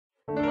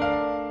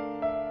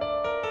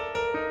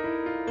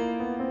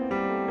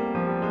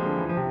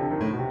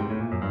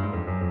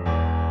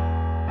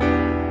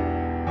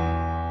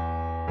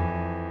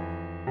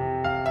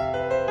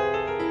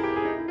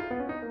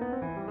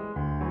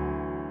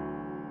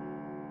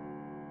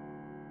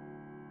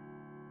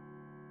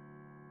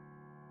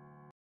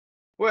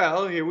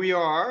Well, here we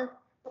are.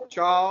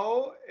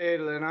 Ciao,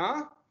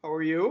 Elena. How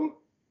are you?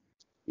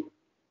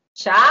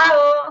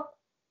 Ciao,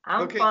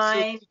 I'm Okay,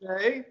 fine.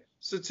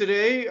 so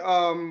today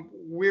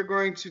we're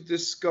going to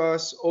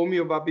discuss O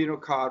mio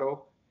babbino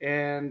caro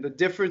and the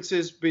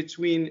differences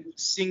between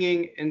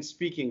singing and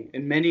speaking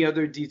and many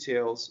other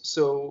details.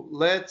 So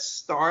let's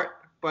start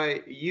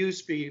by you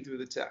speaking through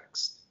the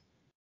text.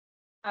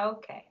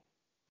 Ok.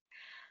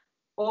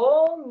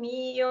 O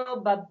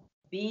mio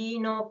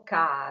babbino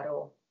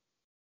caro,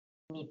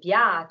 mi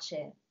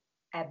piace,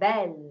 è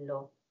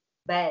bello,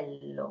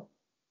 bello.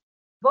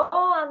 Vo'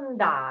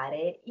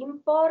 andare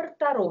in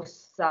Porta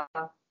Rossa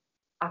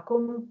a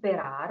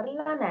comperar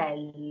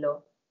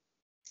l'anello.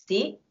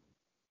 Sì,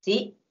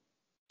 sì,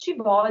 ci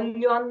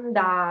voglio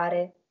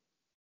andare.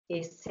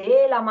 E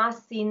se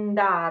l'amassi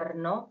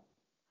indarno,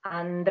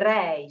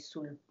 andrei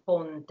sul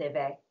ponte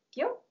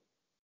vecchio,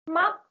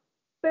 ma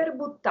per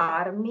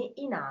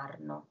buttarmi in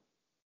Arno.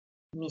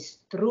 Mi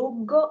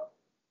struggo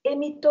e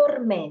mi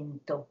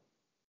tormento.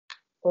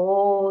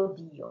 Oh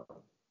Dio,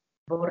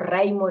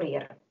 vorrei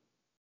morir.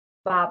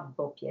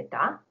 Babbo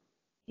pietà,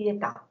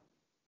 pietà.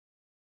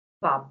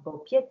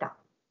 Babbo pietà,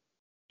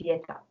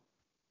 pietà.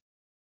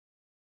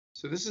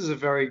 So this is a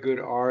very good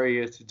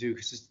aria to do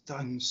because it's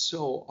done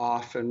so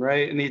often,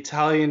 right? And the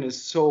Italian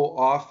is so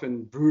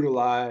often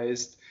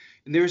brutalized,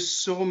 and there's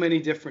so many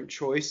different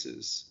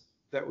choices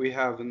that we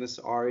have in this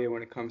aria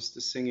when it comes to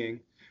singing.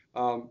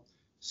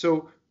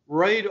 So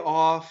right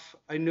off,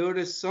 I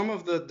noticed some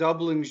of the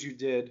doublings you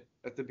did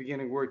at the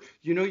beginning word.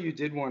 You know, you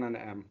did one on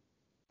M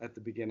at the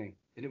beginning,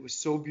 and it was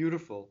so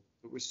beautiful.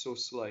 It was so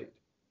slight.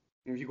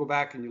 And if you go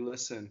back and you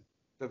listen,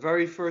 the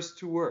very first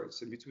two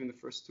words, in between the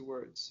first two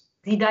words.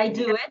 Did I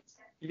do it?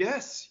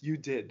 Yes, you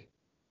did.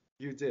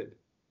 You did.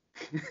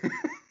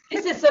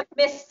 This is a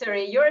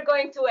mystery. You're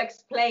going to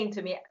explain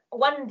to me.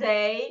 One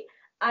day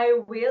I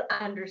will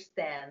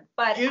understand.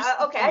 But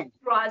okay, I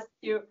trust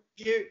you.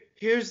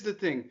 Here's the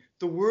thing.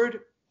 The word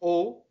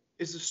O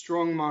is a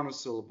strong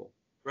monosyllable,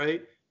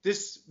 right?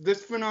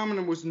 This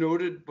phenomenon was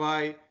noted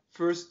by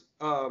first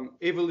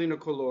Evelina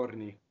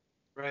Colorni,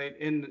 right?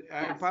 In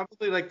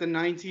probably like the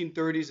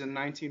 1930s and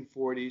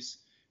 1940s.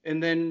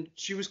 And then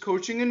she was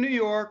coaching in New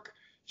York.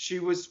 She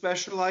was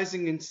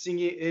specializing in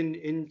singing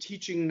in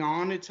teaching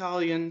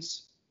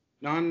non-Italians,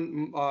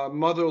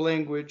 non-mother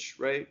language,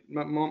 right?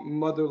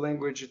 Mother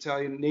language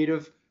Italian,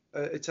 native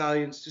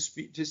Italians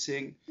to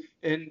sing,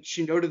 and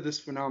she noted this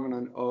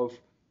phenomenon of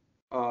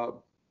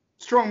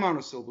strong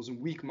monosyllables and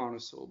weak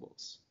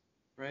monosyllables,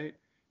 right?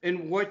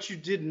 And what you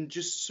did, and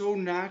just so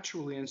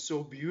naturally and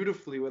so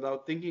beautifully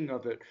without thinking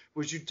of it,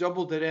 was you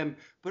doubled that M,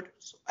 but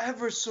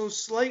ever so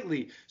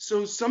slightly.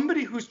 So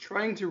somebody who's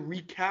trying to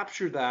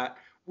recapture that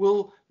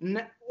will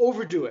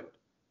overdo it,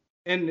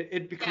 and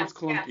it becomes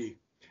clunky. Yes.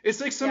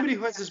 It's like somebody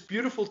who has this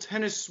beautiful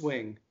tennis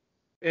swing,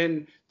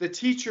 and the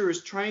teacher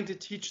is trying to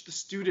teach the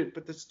student,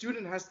 but the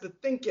student has to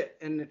think it,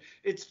 and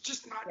it's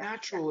just not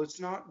natural. It's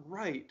not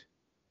right.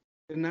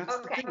 And that's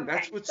the thing.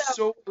 That's what's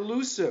so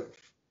elusive.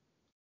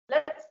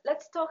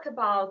 Let's talk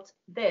about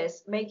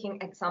this,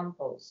 making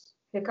examples,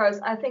 because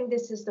I think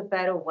this is the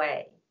better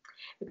way.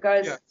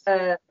 Because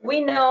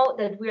we know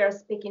that we are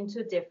speaking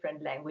two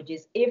different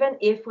languages, even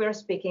if we are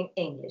speaking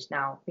English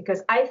now,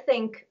 because I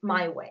think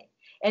my way.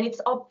 And it's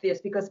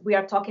obvious because we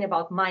are talking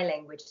about my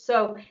language.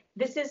 So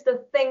this is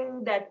the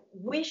thing that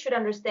we should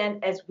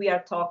understand as we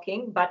are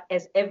talking, but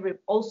as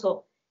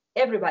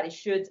everybody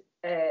should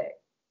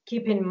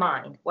keep in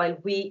mind while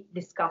we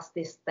discuss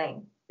this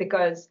thing,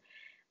 because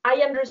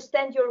I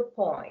understand your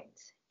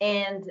point,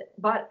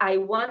 but I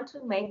want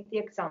to make the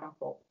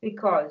example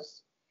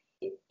because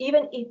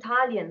even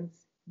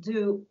Italians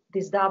do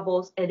these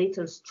doubles a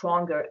little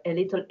stronger, a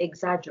little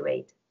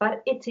exaggerate,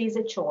 but it is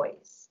a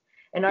choice,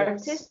 an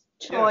artistic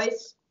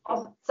choice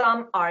of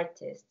some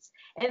artists.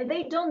 And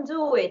they don't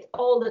do it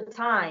all the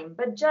time,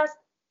 but just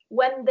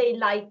when they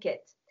like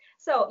it.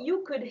 So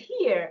you could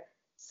hear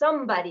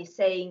somebody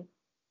saying,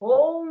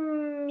 "Oh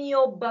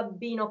mio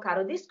babbino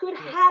caro." This could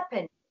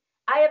happen.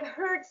 I have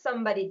heard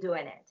somebody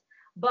doing it,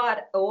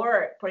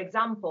 or for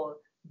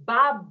example,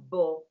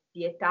 babbo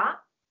pietà,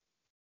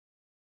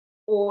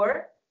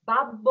 or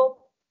babbo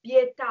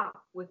pietà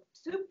with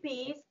two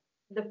P's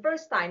the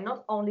first time,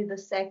 not only the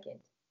second.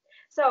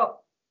 So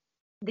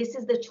this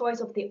is the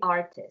choice of the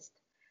artist,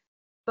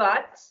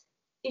 but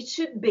it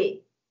should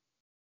be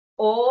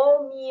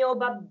o mio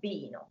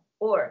babbino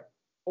or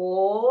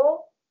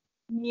o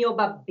mio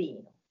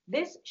babbino.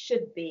 This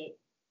should be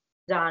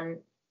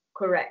done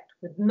correct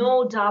with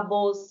no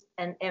doubles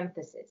and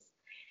emphasis.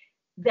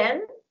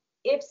 Then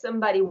if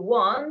somebody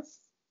wants,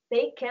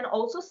 they can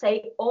also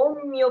say "o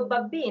mio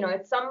babbino."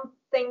 It's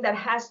something that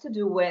has to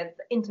do with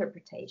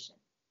interpretation,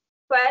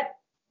 but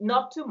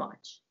not too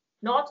much.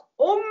 Not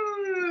 "o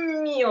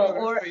mio"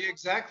 or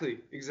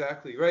exactly,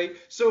 right.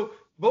 So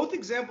both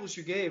examples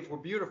you gave were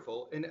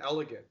beautiful and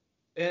elegant.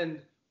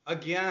 And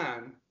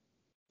again,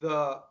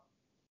 the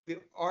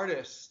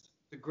artist,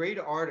 the great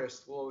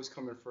artist, will always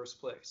come in first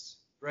place,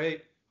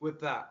 right? With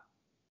that.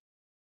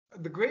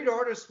 the great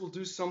artist will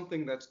do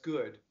something that's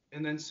good,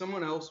 and then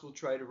someone else will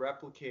try to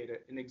replicate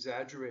it and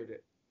exaggerate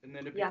it, and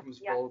then it becomes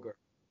vulgar.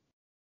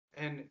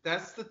 And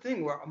that's the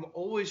thing where I'm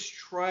always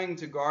trying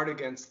to guard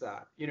against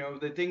that. You know,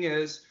 the thing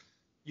is,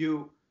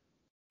 you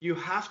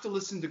have to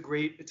listen to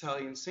great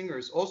Italian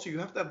singers. Also, you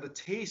have to have the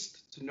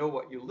taste to know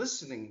what you're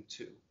listening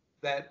to.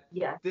 That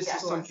this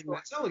is something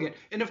that's elegant.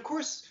 And of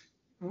course,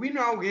 we're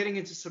now getting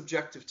into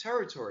subjective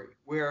territory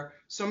where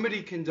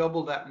somebody can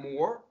double that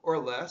more or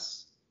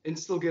less and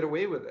still get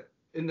away with it.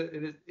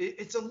 And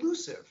it's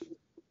elusive.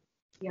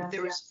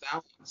 There is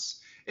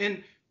balance.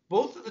 And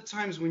both of the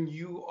times when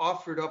you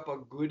offered up a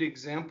good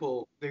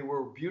example, they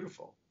were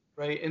beautiful,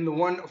 right? And the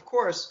one, of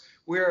course,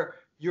 where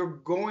you're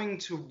going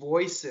to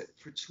voice it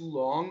for too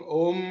long,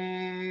 or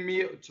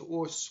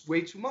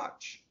way too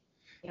much.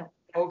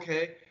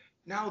 Okay.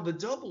 Now the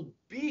double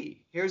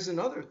B, here's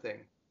another thing.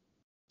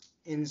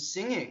 In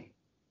singing,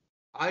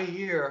 I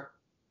hear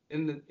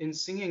in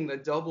singing the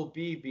double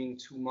B being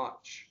too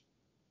much,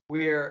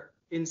 where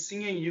in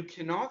singing you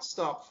cannot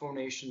stop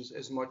phonations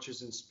as much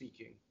as in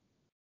speaking,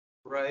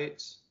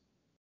 right?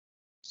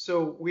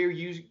 So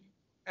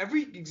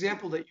every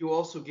example that you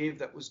also gave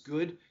that was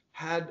good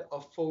had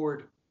a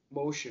forward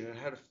motion, it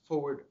had a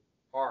forward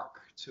arc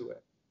to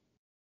it,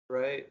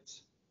 right?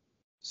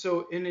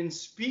 So in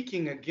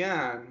speaking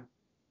again,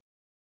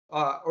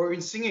 or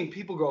in singing,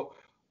 people go,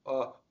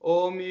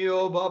 oh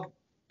mio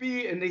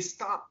babbi, and they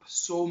stop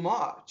so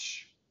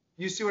much.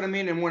 You see what I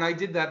mean? And when I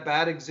did that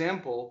bad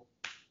example,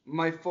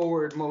 my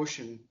forward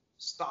motion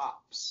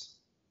stops.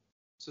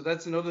 So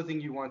that's another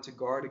thing you want to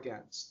guard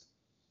against.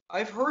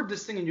 I've heard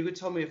this thing, and you could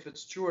tell me if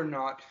it's true or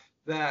not,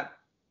 that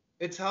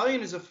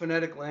Italian is a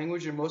phonetic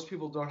language, and most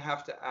people don't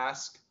have to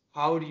ask,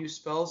 how do you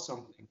spell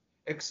something?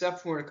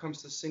 Except when it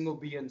comes to single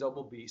B and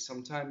double B.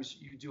 Sometimes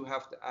you do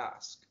have to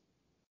ask.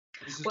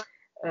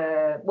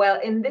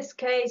 Well, in this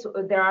case,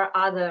 there are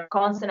other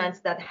consonants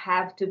that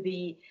have to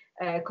be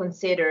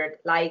considered,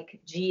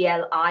 like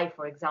GLI,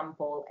 for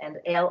example, and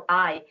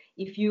LI.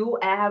 If you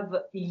have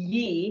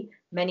Y,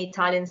 many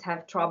Italians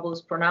have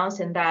troubles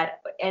pronouncing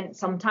that, and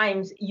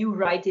sometimes you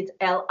write it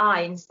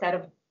LI instead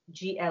of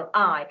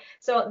GLI.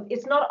 So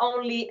it's not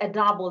only a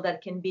double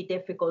that can be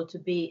difficult to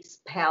be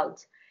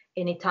spelled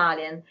in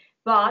Italian,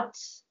 but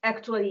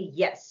actually,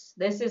 yes,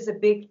 this is a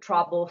big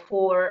trouble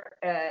for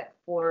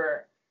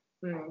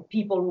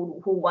people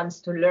who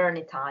wants to learn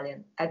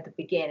Italian at the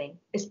beginning,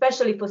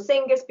 especially for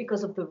singers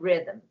because of the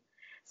rhythm.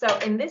 So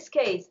in this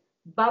case,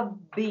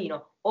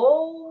 babbino,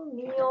 oh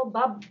mio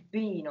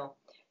babbino.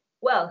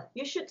 Well,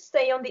 you should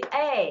stay on the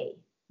A,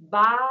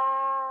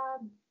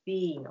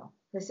 babbino.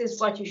 This is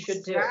what you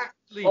should do.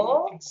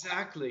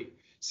 Exactly.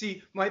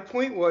 See, my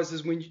point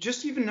is when you,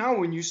 just even now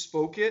when you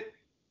spoke it,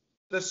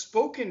 the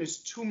spoken is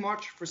too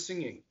much for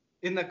singing.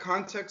 In the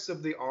context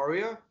of the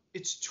aria,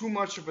 it's too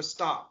much of a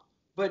stop.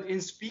 But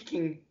in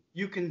speaking,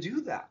 you can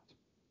do that.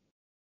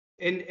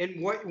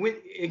 And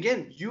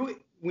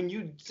when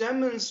you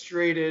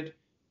demonstrated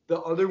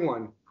the other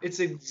one, it's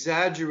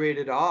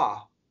exaggerated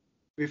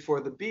before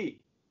the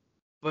B.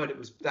 But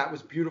that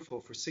was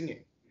beautiful for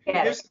singing.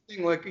 Yeah. Here's the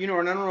thing, like, you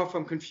know, and I don't know if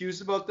I'm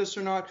confused about this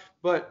or not,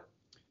 but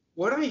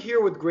what I hear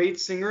with great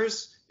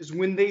singers is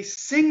when they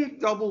sing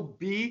double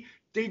B,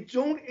 they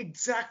don't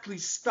exactly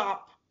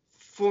stop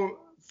for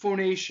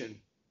phonation.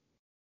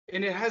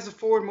 And it has a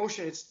forward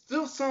motion. It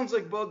still sounds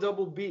like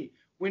double B.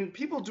 When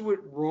people do it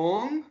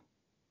wrong,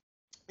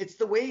 it's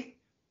the way,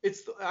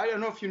 I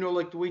don't know if you know,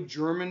 like the way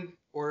German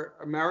or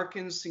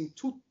Americans sing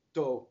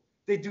tutto.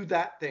 They do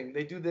that thing.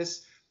 They do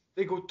this,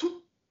 they go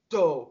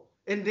tutto,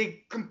 and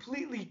they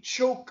completely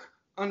choke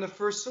on the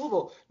first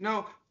syllable.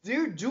 Now,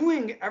 they're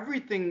doing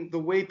everything the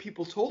way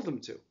people told them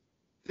to.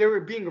 They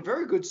were being a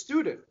very good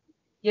student.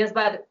 Yes,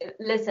 but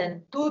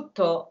listen,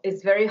 tutto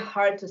is very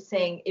hard to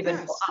sing even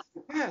for us.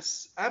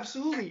 Yes,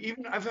 absolutely.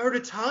 Even I've heard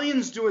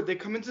Italians do it. They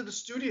come into the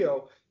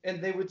studio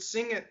and they would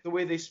sing it the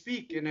way they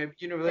speak, and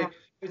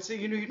they'd say,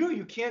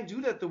 you can't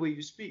do that the way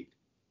you speak,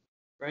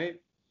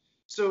 right?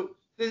 So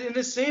in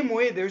the same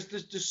way, there's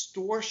this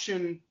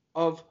distortion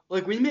of,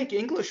 like, we make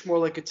English more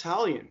like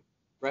Italian,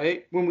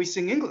 right? When we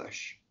sing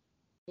English,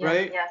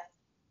 right? Yes.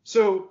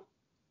 So,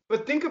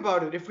 but think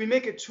about it. If we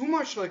make it too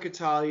much like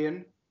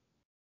Italian,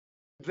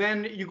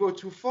 then you go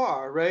too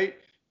far, right?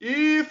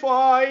 If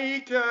I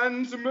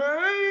can't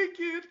make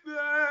it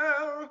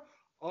there,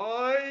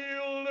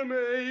 I'll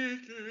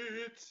make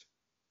it.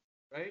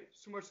 Right?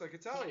 So much like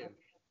Italian.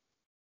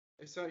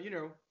 So,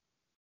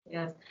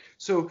 Yes.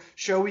 So,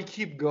 shall we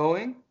keep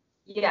going?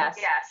 Yes.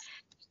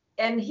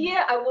 And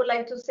here I would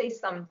like to say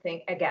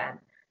something again,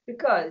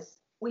 because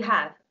we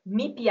have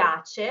mi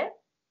piace,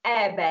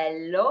 è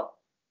bello,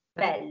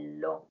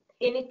 bello.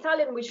 In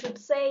Italian, we should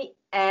say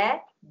è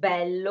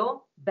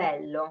bello,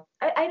 bello.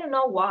 I don't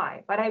know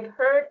why, but I've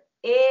heard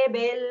è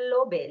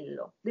bello,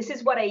 bello. This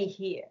is what I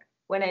hear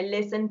when I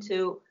listen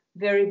to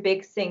very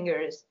big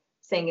singers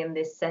singing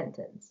this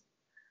sentence.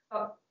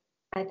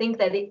 I think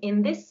that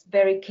in this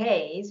very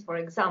case, for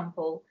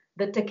example,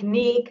 the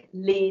technique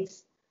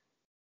leads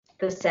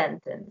the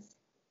sentence.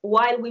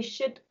 While we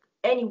should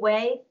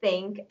anyway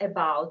think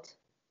about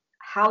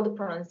how the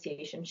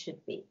pronunciation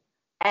should be.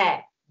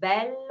 È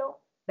bello,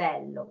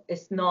 bello.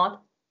 It's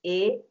not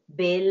è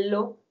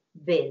bello,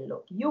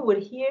 bello. You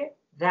will hear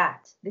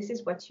that. This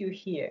is what you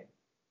hear.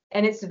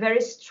 And it's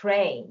very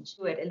strange.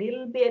 Do it a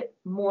little bit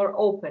more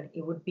open.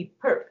 It would be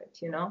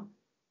perfect, you know?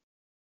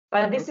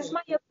 But this is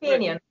my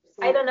opinion.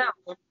 Right. I don't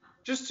know.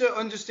 Just to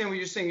understand what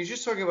you're saying, you're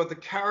just talking about the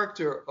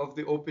character of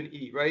the open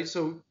E, right?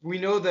 So we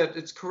know that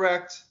it's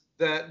correct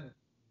that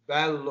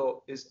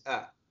bello is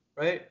a,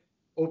 right?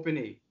 Open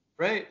E,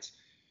 right?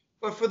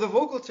 But for the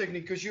vocal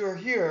technique, because you're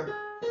here,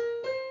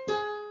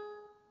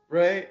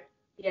 right?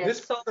 Yes.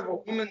 This part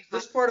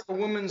of a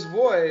woman's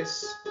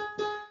voice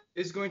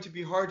is going to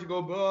be hard to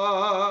go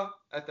bah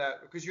at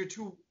that because you're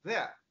too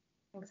there.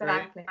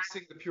 Exactly. Right?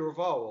 Sing the pure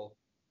vowel,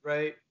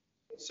 right?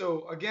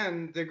 So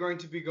again, they're going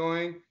to be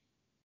going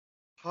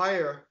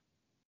higher,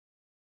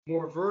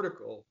 more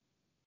vertical,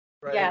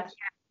 right? Yes.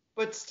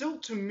 But still,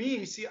 to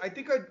me, see, I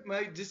think I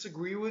might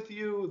disagree with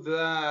you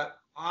that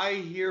I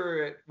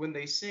hear it when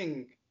they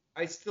sing.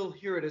 I still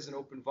hear it as an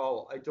open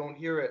vowel. I don't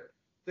hear it.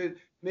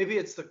 Maybe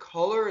it's the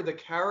color, the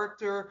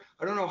character.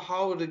 I don't know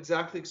how to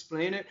exactly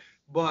explain it,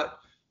 but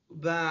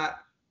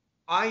that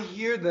I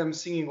hear them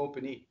singing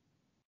open E,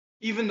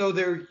 even though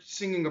they're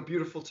singing a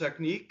beautiful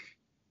technique,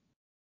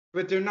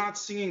 but they're not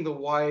singing the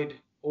wide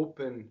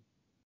open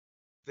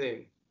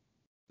thing.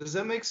 Does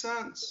that make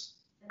sense?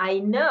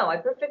 I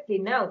perfectly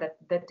know that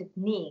the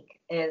technique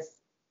is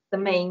the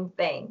main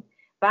thing,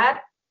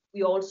 but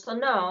we also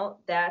know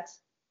that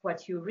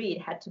what you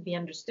read had to be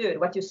understood,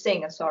 what you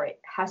sing,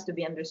 has to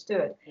be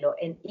understood.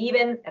 And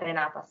even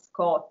Renata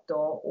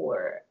Scotto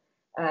or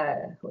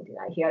who did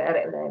I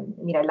hear?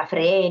 Mirella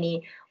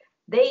Freni,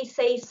 they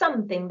say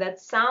something that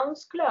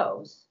sounds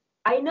close.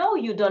 I know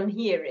you don't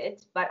hear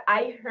it, but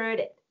I heard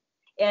it.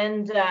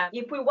 And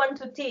if we want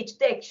to teach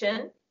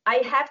diction, I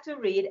have to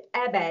read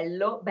è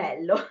bello,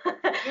 bello.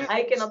 Yeah,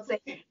 I cannot say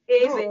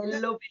è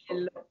bello,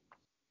 bello.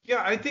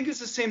 Yeah, I think it's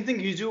the same thing.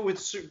 You do it with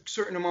a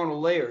certain amount of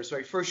layers,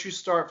 right? First you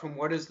start from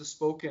what is the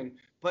spoken,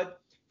 but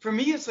for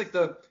me it's like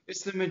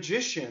it's the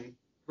magician,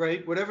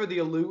 right? Whatever the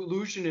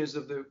illusion is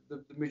of the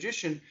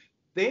magician,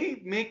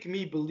 they make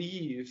me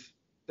believe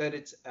that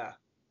it's a.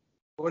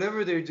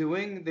 Whatever they're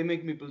doing, they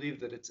make me believe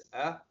that it's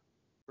a,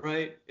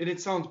 right? And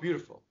it sounds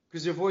beautiful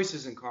because their voice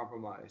isn't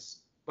compromised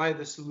by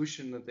the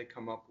solution that they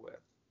come up with.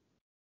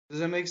 Does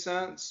that make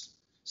sense?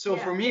 So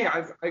for me,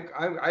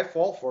 I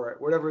fall for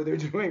it. Whatever they're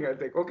doing, I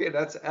think, okay,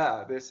 that's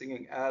a. They're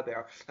singing a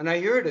there, and I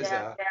hear it as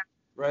a,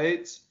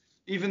 right?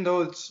 Even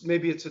though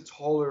maybe it's a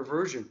taller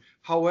version.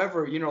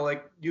 However,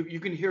 like you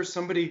can hear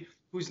somebody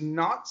who's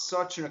not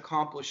such an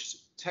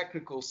accomplished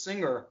technical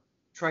singer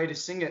try to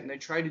sing it, and they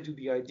try to do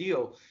the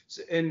ideal.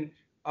 So, and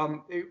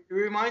it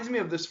reminds me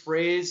of this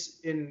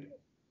phrase in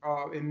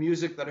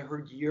music that I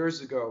heard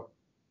years ago,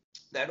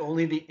 that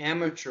only the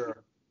amateur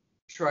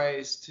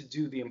tries to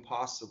do the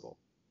impossible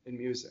in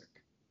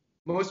music.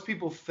 Most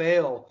people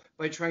fail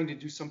by trying to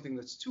do something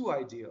that's too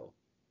ideal,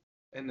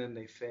 and then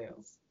they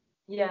fail.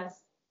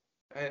 Yes.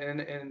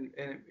 And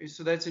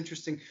so that's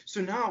interesting.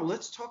 So now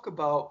let's talk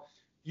about,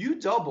 you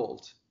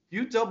doubled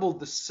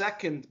the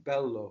second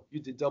bello. You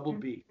did double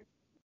B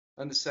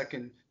on the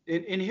second.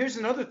 And here's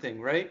another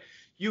thing, right?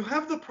 You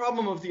have the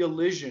problem of the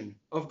elision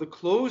of the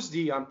closed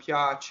D on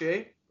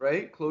piace,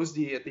 right? Closed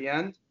D at the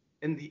end,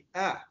 and the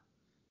a.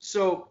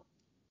 So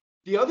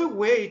the other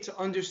way to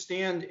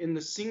understand in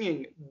the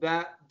singing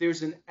that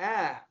there's an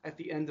a at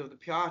the end of the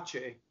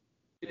piace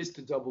is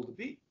to double the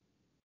B.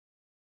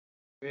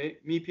 Okay?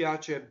 Mi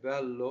piace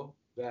bello,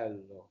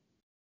 bello.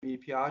 Mi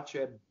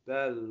piace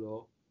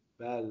bello,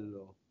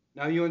 bello.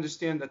 Now you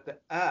understand that the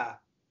a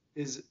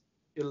is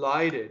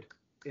elided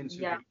into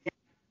the E,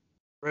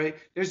 right?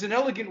 There's an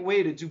elegant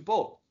way to do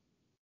both,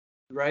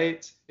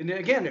 right? And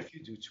again, if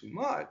you do too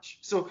much.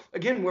 So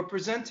again, we're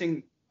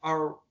presenting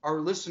our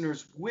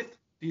listeners with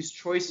these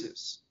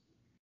choices.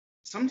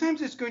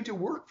 Sometimes it's going to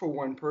work for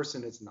one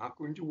person. It's not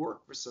going to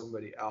work for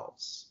somebody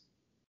else,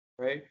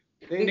 right?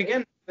 And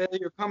again,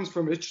 failure comes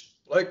from it's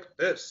like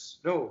this.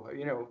 No,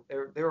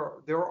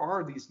 there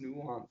are these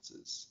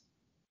nuances.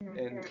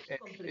 And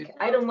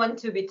I don't want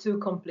to be too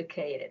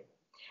complicated,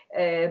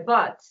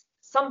 but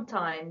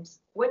sometimes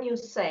when you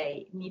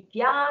say mi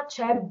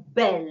piace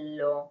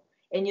bello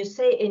and you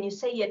say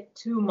it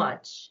too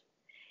much,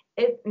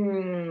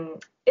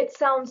 it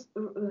sounds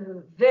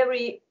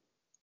very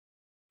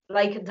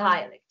like a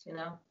dialect,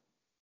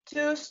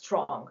 too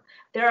strong.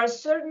 There are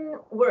certain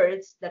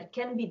words that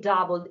can be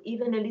doubled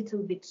even a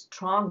little bit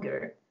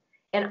stronger,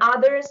 and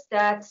others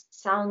that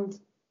sound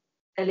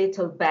a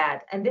little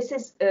bad. And this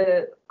is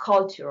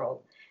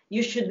cultural.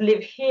 You should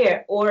live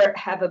here or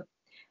have a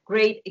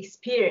great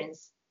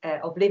experience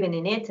of living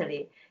in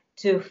Italy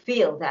to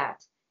feel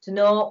that, to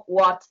know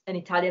what an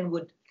Italian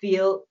would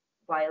feel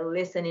while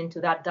listening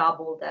to that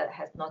double that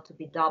has not to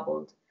be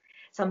doubled.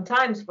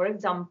 Sometimes, for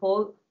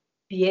example,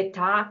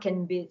 pietà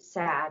can be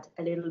said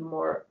a little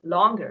more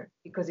longer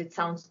because it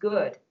sounds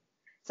good.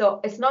 So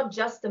it's not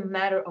just a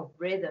matter of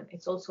rhythm,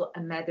 it's also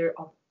a matter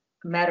of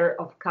matter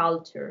of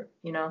culture,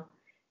 you know.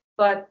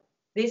 But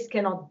this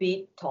cannot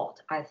be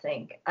taught, I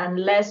think,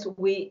 unless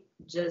we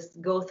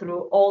just go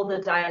through all the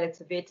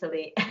dialects of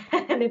Italy,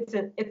 and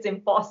it's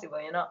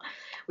impossible, you know.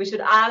 We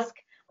should ask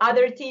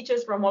other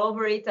teachers from all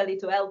over Italy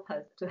to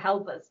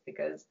help us,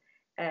 because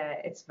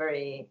it's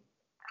very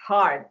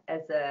hard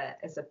as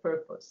a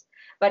purpose.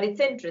 But it's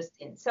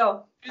interesting.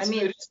 So I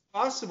mean, it is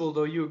possible,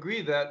 though. You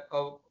agree that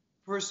a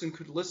person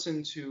could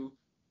listen to.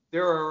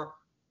 There are,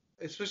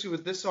 especially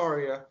with this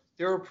aria,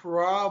 there are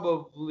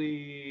probably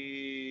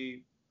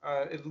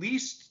at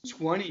least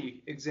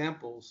 20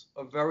 examples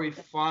of very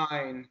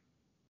fine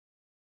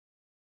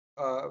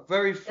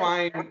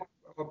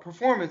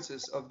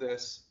performances of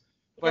this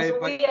yes,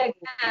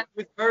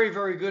 with very,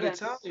 very good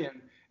yes.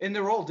 Italian, and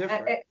they're all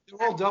different.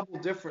 They're all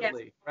doubled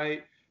differently, yes.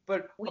 right?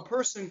 But a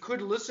person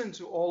could listen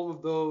to all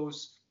of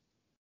those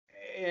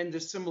and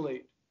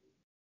assimilate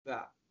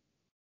that.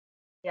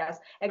 Yes.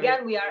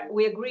 Again, right?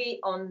 we agree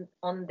on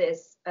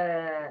this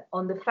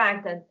on the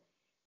fact that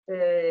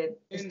the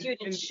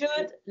student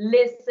should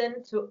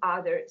listen to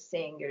other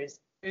singers.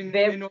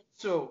 And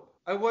also,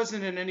 I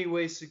wasn't in any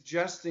way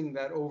suggesting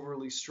that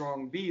overly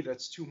strong B,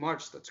 that's too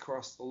much, that's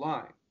crossed the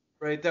line,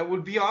 right? That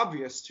would be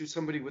obvious to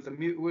somebody with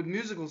with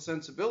musical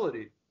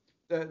sensibility.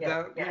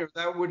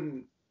 That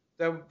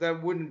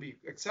wouldn't be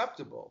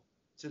acceptable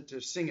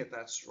to sing it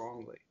that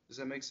strongly. Does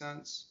that make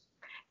sense?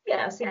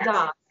 Yes, it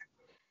does.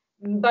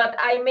 But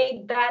I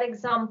made that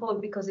example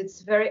because it's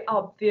very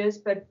obvious,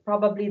 but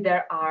probably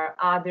there are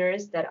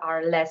others that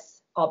are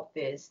less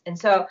obvious. And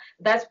so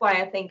that's why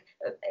I think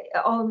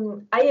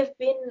I have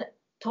been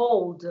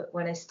told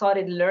when I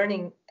started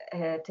learning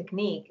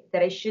technique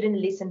that I shouldn't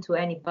listen to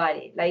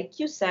anybody. Like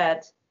you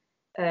said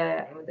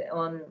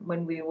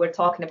when we were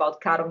talking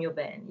about Caro mio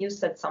ben, you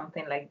said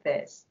something like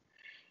this.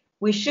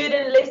 We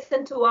shouldn't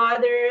listen to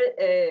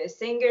other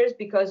singers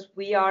because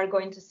we are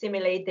going to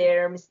simulate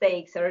their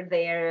mistakes or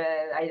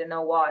their, I don't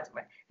know what.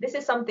 This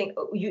is something,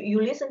 you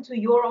listen to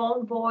your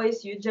own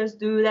voice, you just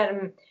do that.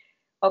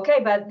 Okay,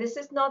 but this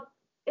is not,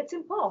 it's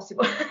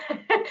impossible.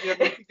 Yeah, I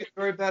think it's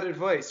very bad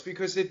advice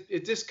because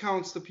it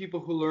discounts the people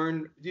who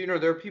learn. You know,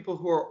 there are people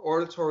who are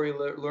auditory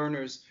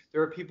learners,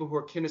 there are people who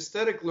are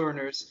kinesthetic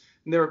learners,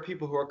 and there are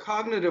people who are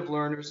cognitive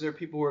learners, there are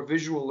people who are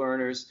visual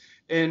learners.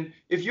 And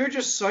if you're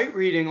just sight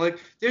reading, like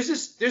there's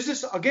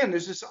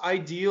this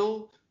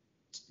ideal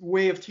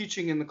way of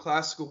teaching in the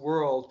classical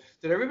world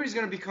that everybody's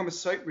going to become a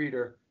sight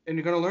reader and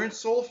you're going to learn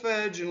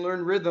solfege and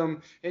learn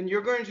rhythm, and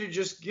you're going to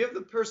just give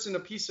the person a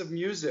piece of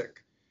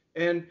music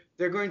and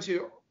they're going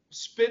to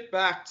spit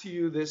back to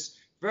you this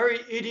very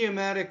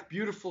idiomatic,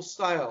 beautiful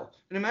style.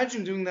 And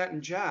imagine doing that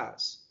in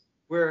jazz,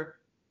 where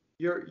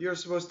you're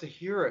supposed to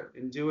hear it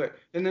and do it,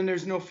 and then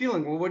there's no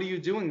feeling. Well, what are you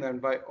doing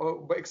then?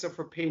 Except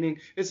for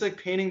painting, it's like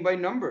painting by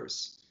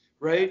numbers,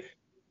 right?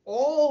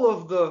 All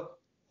of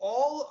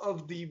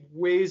the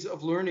ways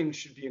of learning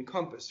should be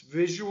encompassed: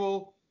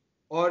 visual,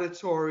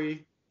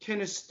 auditory,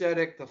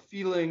 kinesthetic, the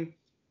feeling,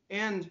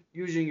 and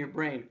using your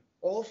brain.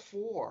 All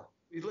four.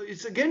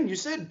 It's, again, you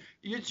said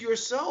it's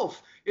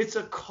yourself. It's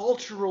a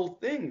cultural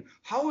thing.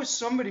 How is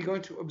somebody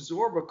going to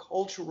absorb a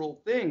cultural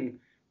thing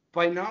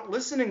by not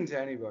listening to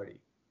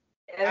anybody?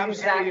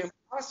 Absolutely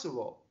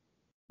impossible,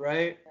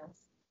 right?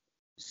 Yes.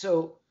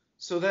 So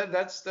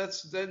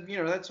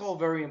that's all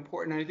very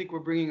important. And I think we're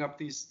bringing up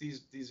these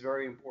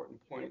very important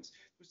points.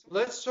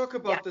 Let's talk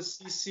about the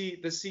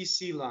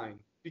CC line,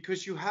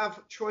 because you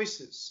have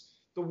choices.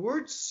 The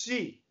word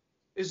C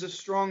is a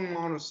strong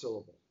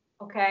monosyllable.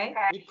 Okay.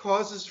 It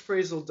causes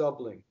phrasal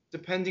doubling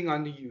depending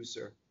on the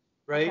user,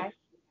 right? Okay.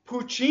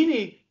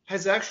 Puccini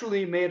has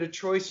actually made a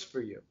choice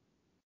for you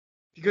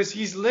because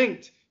he's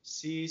linked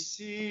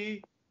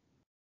ci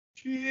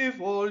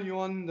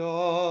voglio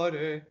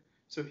andare.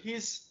 So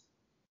he's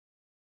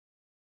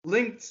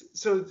linked.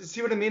 So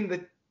see what I mean?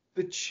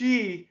 The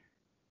chi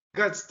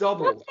gets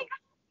doubled.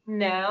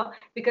 No,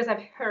 because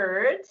I've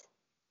heard.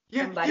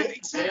 Yeah,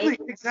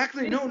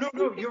 exactly. No.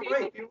 You're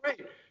right.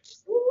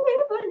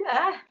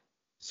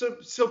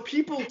 So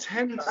people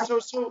tend.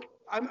 So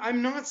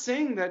I'm not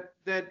saying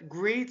that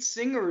great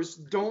singers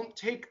don't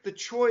take the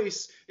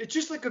choice. It's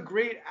just like a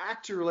great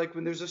actor. Like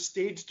when there's a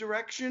stage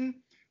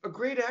direction, a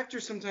great actor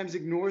sometimes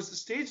ignores the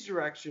stage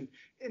direction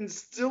and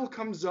still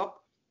comes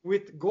up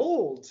with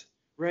gold,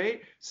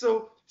 right?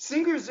 So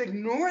singers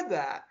ignore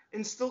that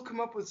and still come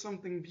up with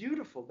something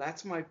beautiful.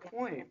 That's my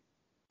point,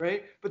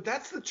 right? But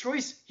that's the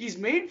choice he's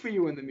made for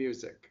you in the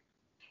music.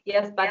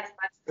 Yes, but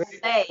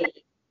say,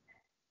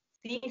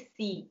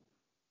 sì,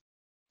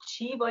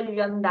 ci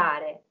voglio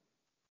andare.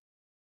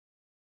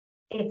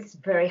 It's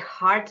very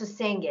hard to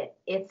sing it.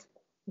 It's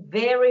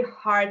very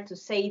hard to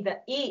say the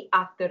E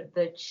after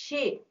the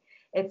chi.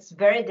 It's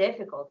very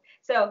difficult.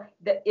 So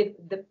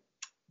the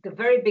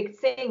very big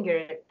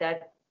singer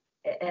that,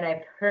 and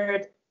I've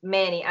heard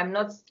many, I'm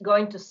not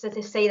going to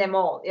say them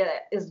all.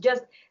 It's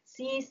just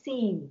sì,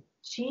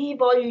 ci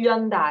voglio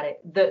andare.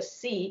 The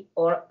C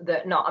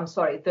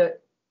the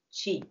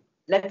chi.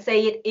 Let's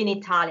say it in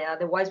Italian,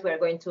 otherwise we're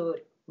going to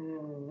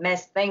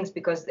mess things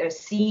because there's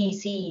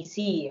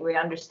C. We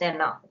understand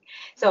nothing.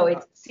 So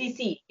it's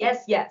C,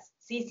 yes, yes.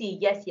 C,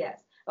 yes,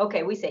 yes.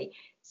 Okay, we say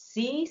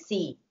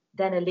C.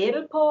 Then a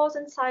little pause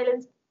and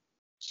silence.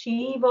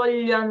 Ci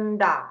voglio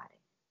andare.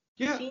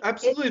 Yeah,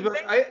 absolutely.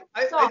 But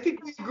I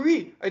think we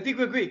agree. I think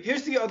we agree.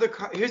 Here's the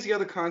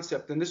other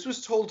concept, and this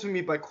was told to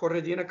me by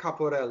Corradina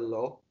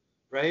Caporello,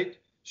 right?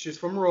 She's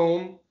from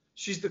Rome.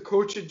 She's the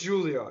coach at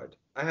Juilliard.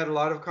 I had a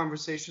lot of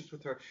conversations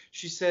with her.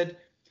 She said,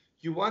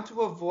 you want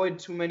to avoid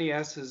too many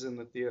S's in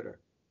the theater.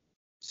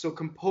 So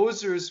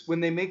composers, when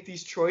they make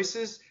these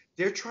choices,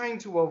 they're trying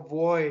to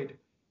avoid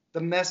the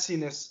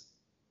messiness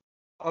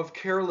of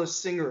careless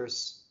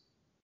singers.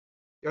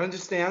 You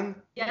understand?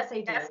 Yes, I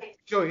do.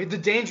 So the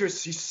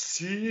dangerous,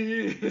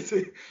 you know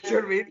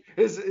what I mean?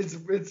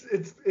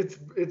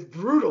 It's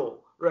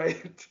brutal,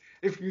 right?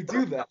 If you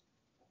do that.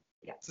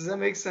 Yeah. Does that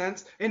make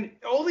sense? And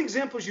all the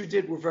examples you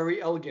did were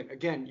very elegant.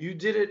 Again, you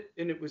did it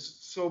and it was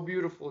so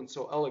beautiful and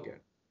so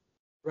elegant,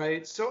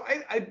 right? So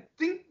I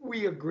think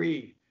we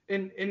agree.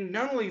 And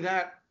not only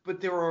that, but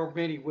there are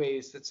many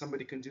ways that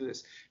somebody can do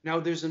this.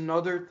 Now, there's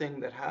another thing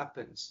that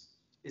happens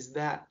is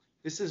that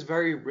this is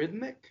very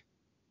rhythmic.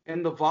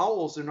 And the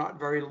vowels are not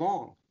very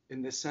long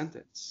in this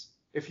sentence.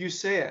 If you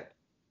say it,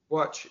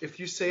 watch, if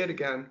you say it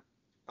again,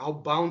 how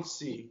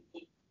bouncy.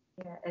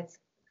 Yeah,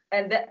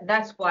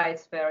 that's why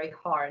it's very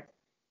hard.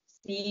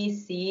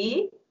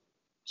 Ci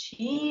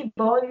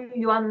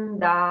voglio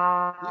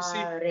andare. You see,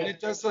 and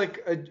it does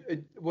like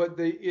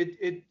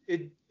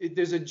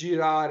there's a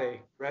girare,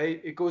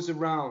 right? It goes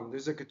around.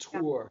 There's like a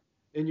tour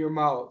in your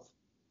mouth.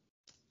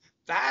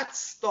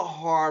 That's the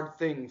hard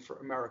thing for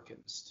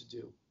Americans to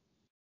do.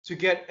 To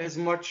get as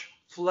much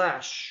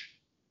flesh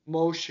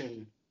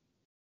motion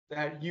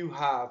that you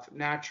have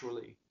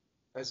naturally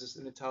as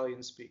an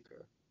Italian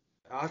speaker.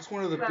 That's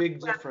one of the big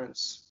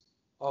difference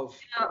of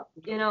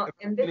in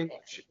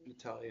English and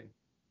Italian.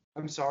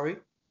 I'm sorry?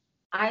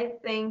 I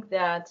think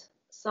that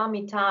some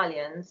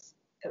Italians,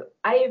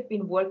 I have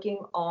been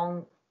working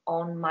on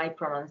my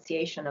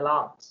pronunciation a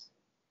lot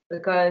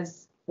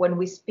because when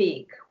we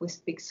speak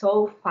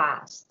so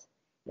fast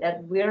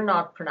that we're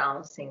not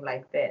pronouncing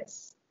like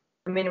this.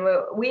 I mean,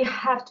 we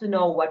have to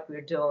know what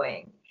we're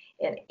doing.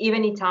 And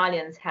even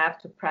Italians have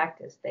to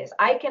practice this.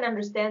 I can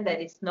understand that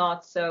it's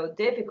not so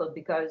difficult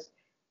because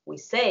we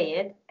say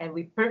it and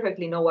we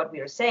perfectly know what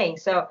we are saying.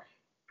 So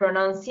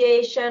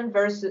pronunciation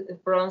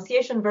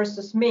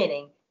versus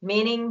meaning.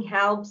 Meaning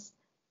helps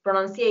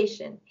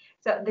pronunciation.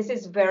 So this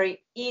is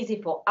very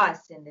easy for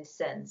us in this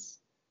sense.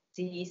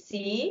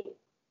 Sì,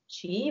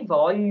 ci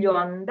voglio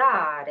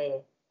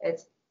andare.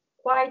 It's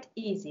quite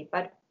easy,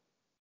 but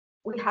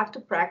we have to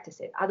practice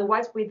it.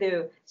 Otherwise, we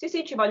do. Sì,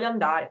 ci voglio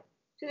andare.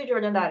 Sì, ci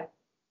voglio andare.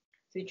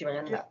 Sì, ci voglio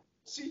andare. Yeah.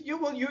 See,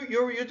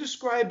 you're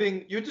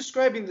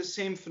describing the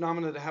same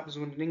phenomena that happens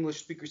when an English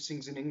speaker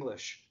sings in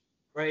English,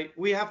 right?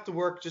 We have to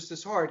work just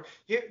as hard.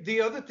 Here, the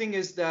other thing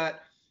is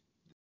that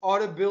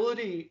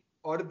audibility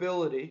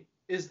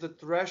is the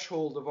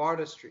threshold of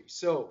artistry.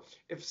 So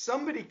if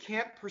somebody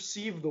can't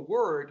perceive the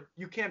word,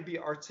 you can't be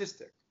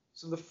artistic.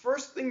 So the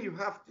first thing you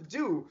have to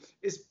do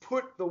is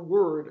put the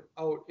word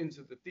out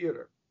into the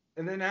theater.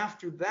 And then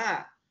after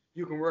that,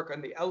 you can work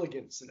on the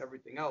elegance and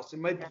everything else. It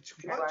might be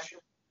too much.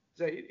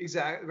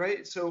 Exactly,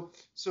 right? So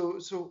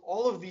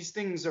all of these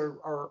things are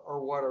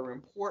what are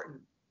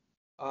important.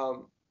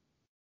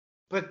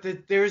 But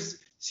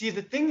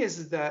the thing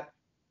is that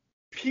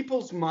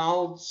people's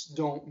mouths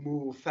don't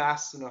move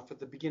fast enough at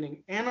the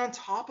beginning. And on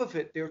top of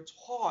it, they're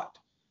taught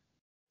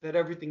that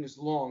everything is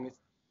long.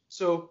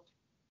 So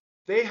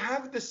they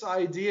have this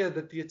idea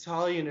that the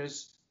Italian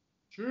is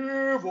ci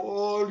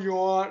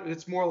voglio, and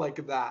it's more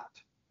like that.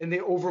 And they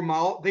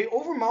overmouth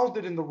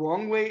it in the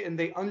wrong way, and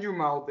they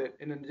undermouth it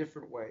in a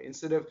different way.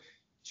 Instead of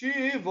ci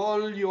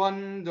voglio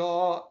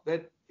andare,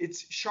 that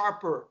it's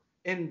sharper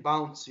and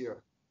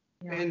bouncier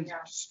and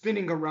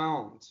spinning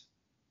around.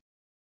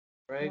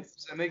 Right?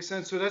 Does that make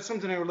sense? So that's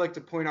something I would like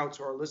to point out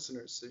to our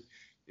listeners,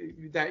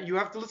 that you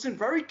have to listen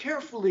very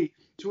carefully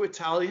to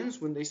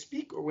Italians when they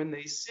speak or when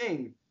they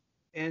sing,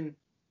 and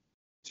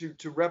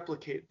to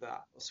replicate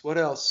that. What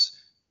else?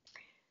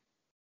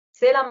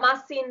 Se la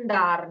massi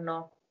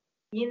indarno.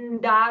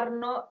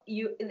 Indarno,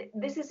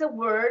 this is a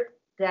word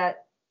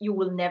that you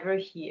will never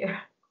hear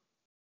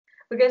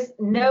because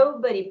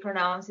nobody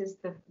pronounces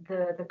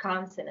the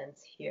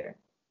consonants here.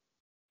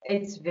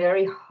 It's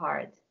very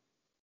hard,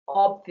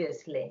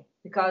 obviously,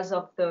 because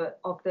of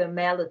the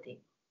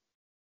melody.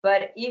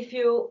 But if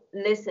you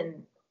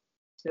listen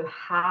to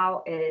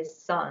how it is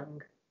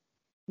sung,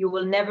 you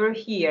will never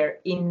hear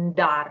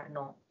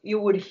indarno. You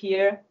would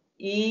hear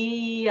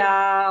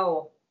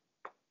iao.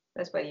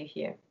 That's what you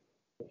hear.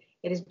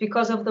 It is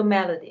because of the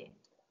melody.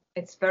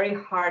 It's very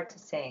hard to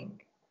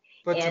sing.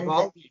 But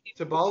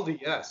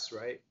Tebaldi, yes,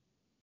 right?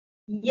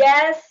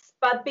 Yes,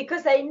 but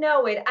because I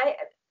know it,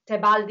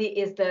 Tebaldi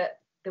is the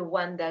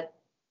one that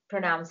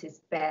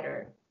pronounces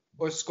better.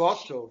 Or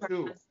Scotto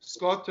too.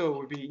 Scotto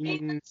would be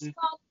Even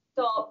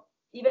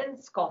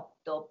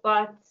Scotto,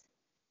 but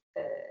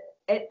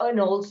and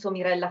also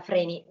Mirella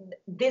Freni.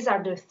 These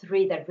are the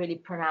three that really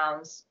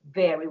pronounce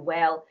very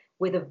well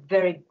with a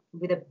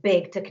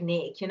big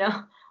technique, you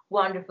know,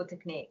 wonderful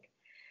technique,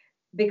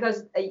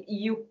 because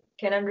you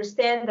can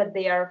understand that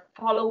they are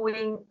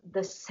following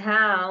the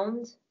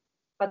sound,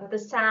 but the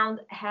sound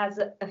has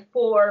a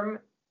form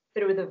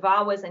through the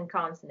vowels and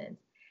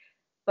consonants.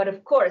 But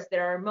of course,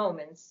 there are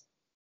moments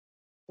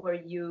where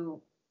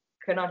you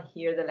cannot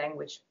hear the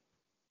language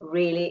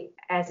really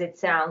as it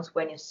sounds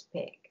when you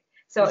speak.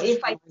 So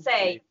if I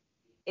say,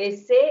 e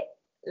se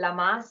la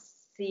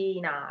massi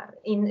in arno,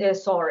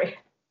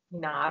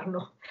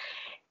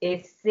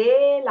 e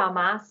se la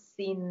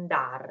massi in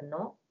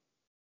darno,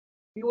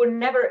 you will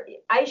never,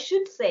 I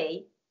should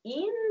say,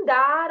 in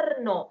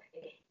darno,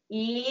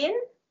 in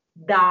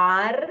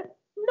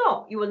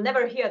darno. You will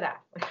never hear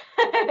that.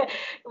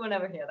 You will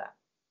never hear that.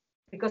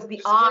 Because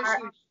the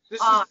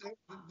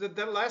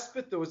that last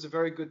bit, though, is a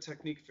very good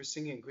technique for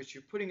singing, because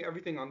you're putting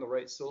everything on the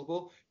right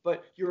syllable.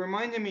 But you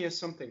reminded me of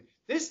something.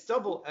 This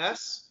double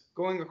S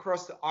going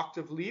across the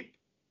octave leap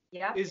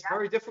is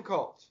very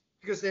difficult,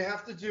 because they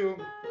have to do,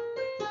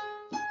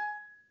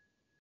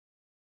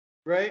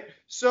 right?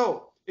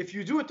 So if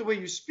you do it the way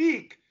you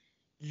speak,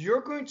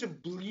 you're going to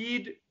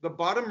bleed the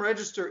bottom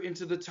register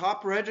into the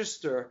top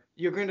register.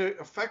 You're going to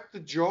affect the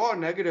jaw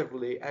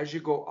negatively as you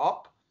go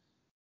up.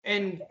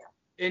 And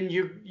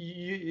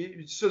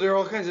so there are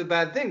all kinds of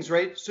bad things,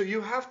 right? So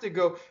you have to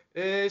go,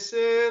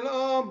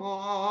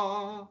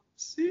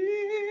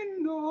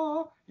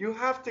 you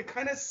have to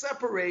kind of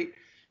separate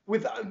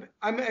with,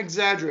 I'm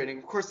exaggerating.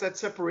 Of course, that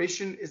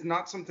separation is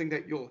not something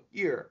that you'll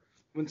hear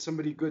when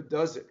somebody good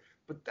does it,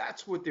 but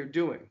that's what they're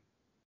doing.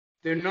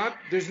 They're not,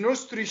 there's no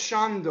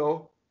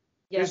strisciando,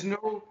 there's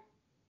no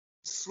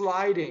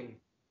sliding.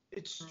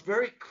 It's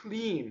very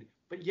clean,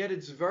 but yet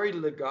it's very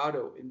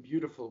legato and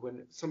beautiful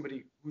when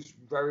somebody who's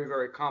very,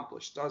 very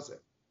accomplished does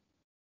it.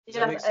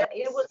 Yes,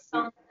 it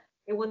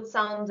would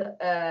sound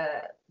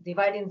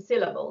dividing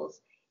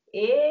syllables.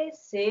 E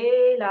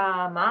se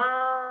la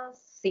ma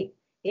si.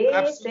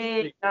 E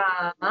se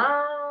la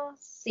ma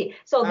si.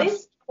 So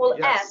this whole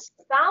S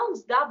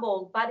sounds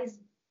double, but it's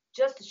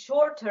just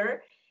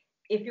shorter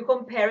if you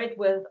compare it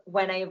with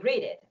when I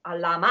read it.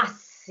 La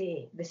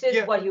massi. This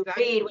is what you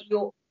read when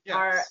you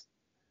are,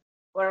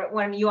 or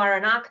when you are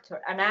an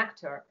actor.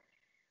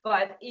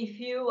 But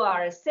if you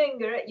are a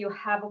singer, you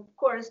have, of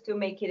course, to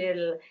make it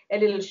a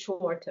little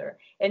shorter.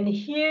 And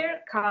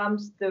here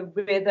comes the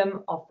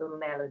rhythm of the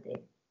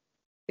melody.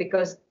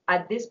 Because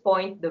at this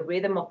point, the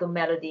rhythm of the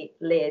melody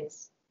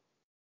leads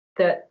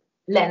the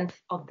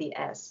length of the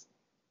S.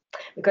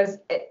 Because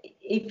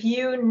if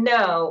you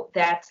know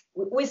that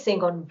we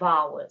sing on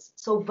vowels,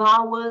 so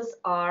vowels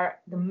are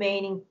the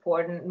main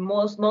important,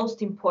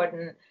 most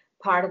important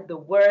part of the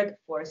word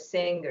for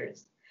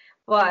singers.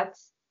 But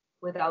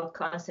without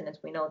consonants,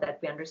 we know that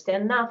we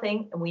understand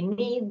nothing, and we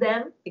need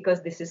them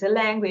because this is a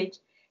language.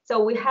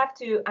 So we have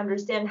to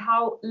understand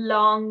how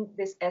long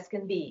this S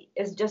can be.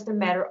 It's just a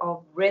matter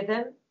of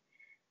rhythm,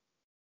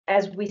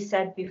 as we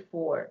said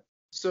before.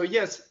 So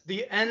yes,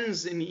 the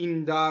ends in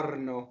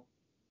indarno,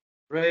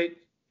 right?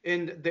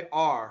 And the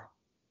R,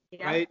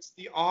 right? It's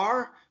the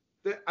R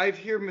that I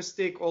hear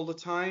mistake all the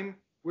time,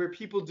 where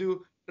people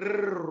do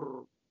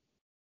rrr,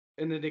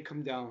 and then they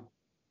come down,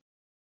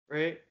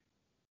 right?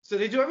 So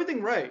they do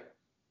everything right.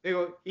 They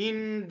go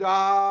indarno,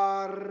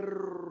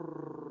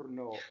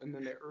 and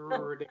then they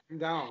come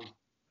down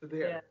to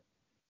there,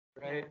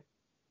 right?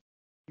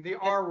 The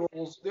R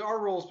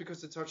rolls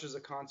because it touches a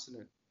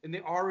consonant, and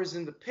the R is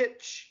in the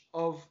pitch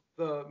of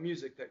the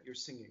music that you're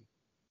singing.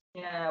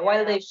 Yeah,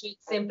 while they should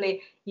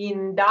simply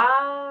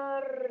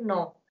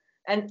indarno,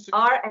 and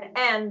R and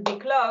N be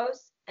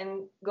close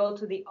and go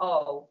to the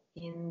O.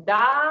 Indarno.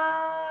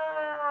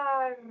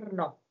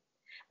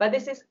 But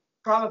this is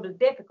probably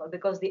difficult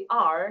because the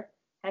R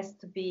has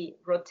to be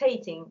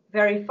rotating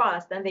very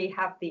fast, and they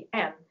have the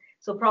N.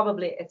 So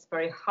probably it's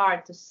very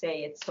hard to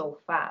say it so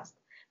fast.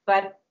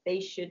 But they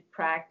should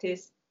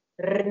practice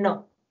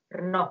rno,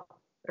 rno,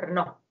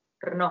 rno,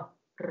 rno,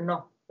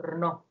 rno,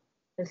 rno.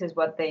 This is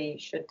what they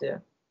should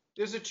do.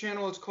 There's a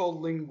channel, it's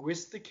called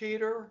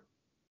Linguisticator.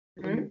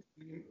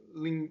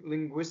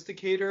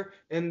 Linguisticator,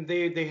 and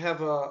they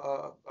have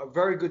a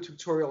very good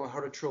tutorial on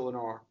how to trill an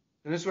R.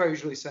 And that's where I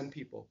usually send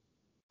people.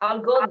 I'll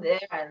go there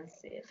and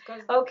see.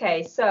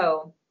 Okay,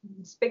 so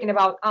speaking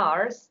about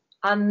R's,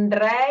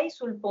 andrei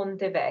sul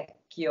Ponte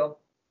Vecchio.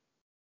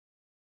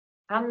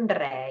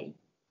 Andrei.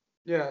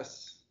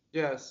 Yes. Do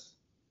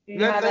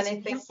you have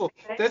anything? Beautiful.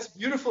 That's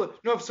beautiful.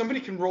 No, if somebody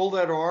can roll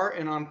that R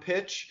and on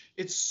pitch,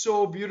 it's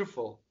so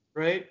beautiful,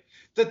 right?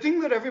 The thing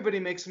that everybody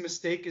makes a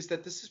mistake is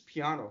that this is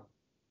piano.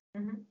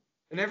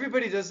 And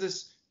everybody does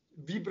this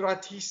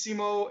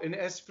vibratissimo and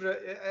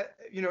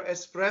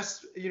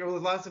espress,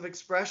 with lots of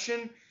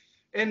expression.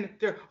 And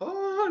they're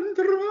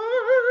Andres.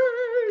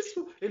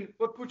 And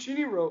what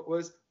Puccini wrote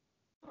was,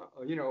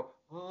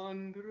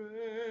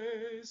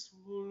 Andres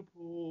sul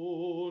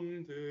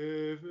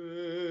Ponte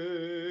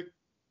Vecchio.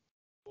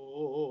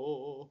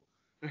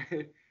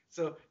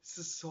 So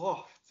it's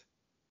soft.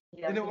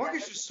 Yes, And the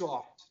orchestra's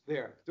soft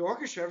there. The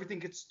orchestra, everything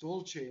gets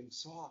dolce and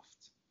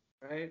soft,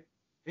 right?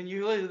 And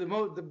you like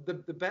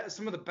the best,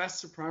 some of the best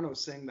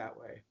sopranos sing that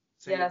way.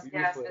 Sing yes, it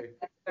beautifully.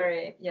 it's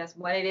very, yes,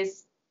 when it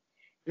is,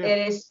 Yeah.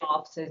 it is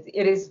soft.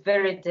 It is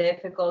very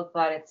difficult,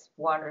 but it's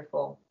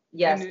wonderful.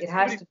 Yes, And it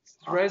has to be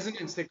soft.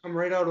 resonance, they come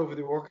right out over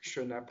the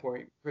orchestra in that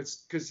point.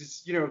 Because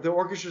it's, you know, the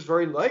orchestra's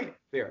very light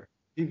there.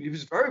 He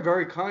was very,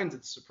 very kind to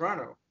the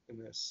soprano in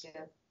this.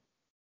 Yes.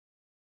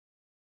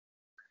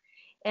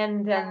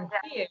 And then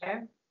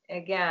here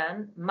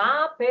again,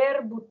 ma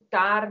per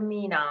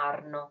buttarmi in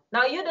arno.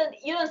 Now you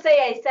don't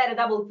say I said a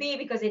double P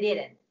because I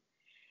didn't.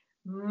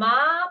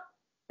 Ma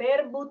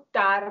per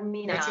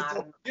buttarmi in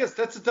arno. Yes,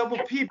 that's a double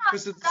P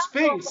because of the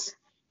space.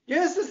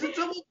 Yes, it's a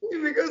double P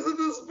because of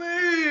the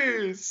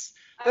space.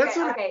 That's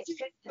Okay, what okay.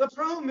 the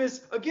problem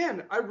is.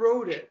 Again, I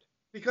wrote it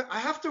because I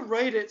have to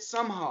write it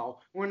somehow.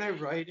 When I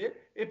write it,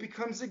 it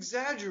becomes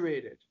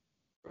exaggerated,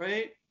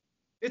 right?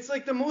 It's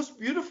like the most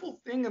beautiful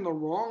thing in the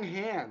wrong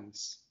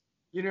hands.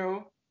 You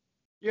know,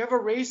 you have a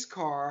race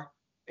car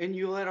and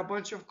you let a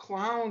bunch of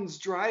clowns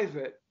drive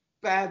it.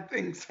 Bad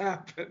things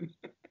happen.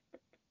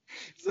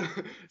 So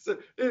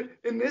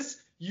in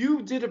this,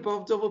 you did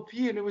above double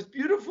P, and it was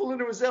beautiful, and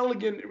it was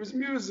elegant, it was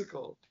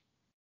musical.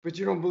 But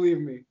you don't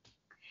believe me.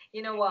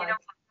 You know what?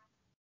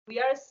 We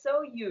are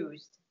so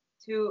used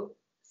to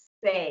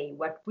say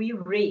what we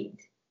read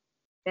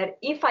that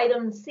if I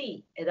don't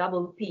see a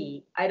double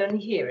P, I don't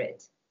hear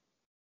it.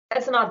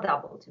 That's not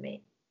double to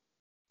me.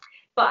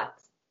 But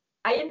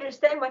I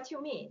understand what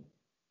you mean.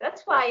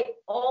 That's why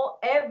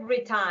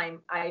every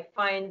time I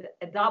find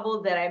a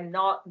double that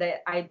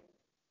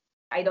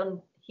I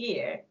don't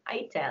hear,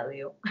 I tell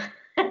you.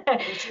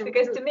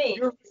 Because to me,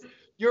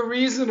 you're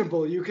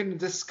reasonable. You can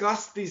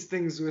discuss these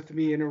things with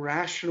me in a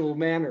rational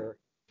manner.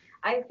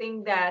 I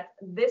think that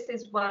this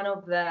is one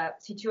of the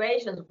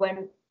situations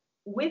when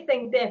we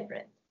think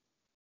different.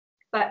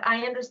 But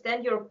I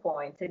understand your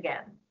point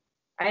again.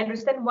 I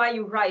understand why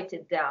you write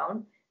it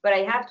down, but I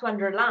have to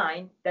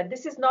underline that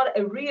this is not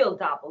a real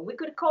double. We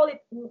could call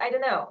it, I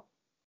don't know,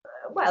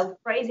 well,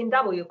 phrasing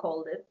double you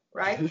called it,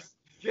 right?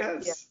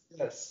 Yes,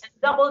 yes.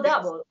 Double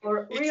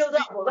or real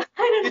double.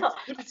 I don't know.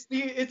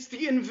 It's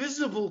the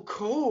invisible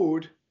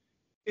code.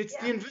 It's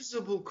Yeah. the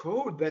invisible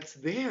code that's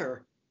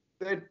there.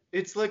 That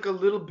it's like a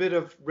little bit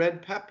of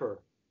red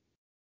pepper.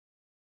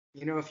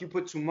 You know, if you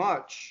put too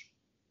much,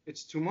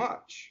 it's too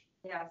much.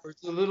 Yes. Or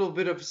it's a little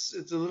bit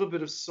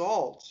of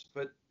salt,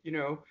 but you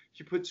know, if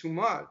you put too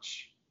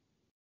much,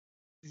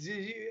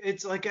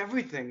 it's like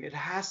everything. It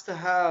has to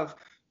have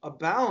a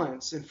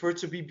balance, and for it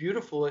to be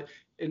beautiful,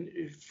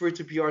 and for it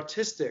to be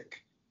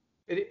artistic,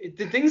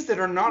 the things that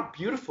are not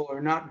beautiful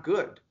are not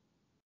good,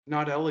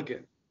 not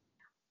elegant.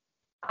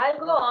 I'll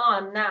go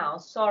on now.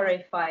 Sorry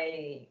if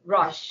I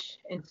rush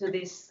into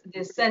this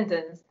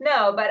sentence.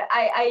 No, but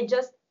I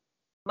just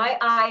my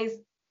eyes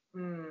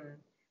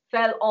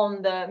fell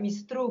on the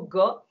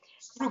mistruggo.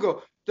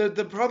 Strugo.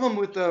 The problem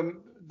with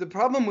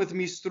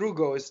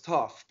mistrugo is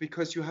tough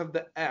because you have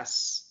the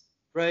S,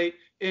 right?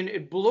 And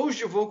it blows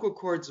your vocal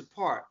cords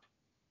apart.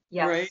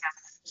 Yes. Right?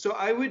 So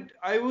I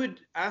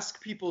would ask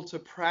people to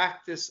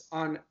practice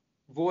on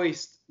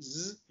voiced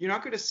z. You're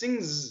not going to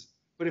sing z,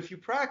 but if you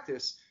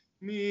practice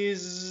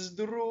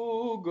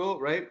mistrugo,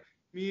 right?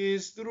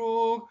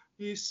 Mistrugo,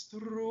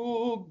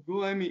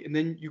 and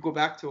then you go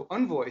back to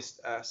unvoiced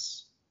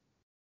S.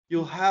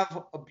 You'll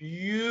have a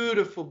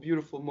beautiful,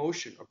 beautiful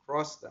motion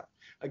across that.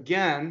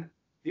 Again,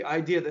 the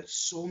idea that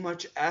so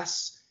much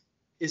S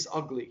is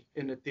ugly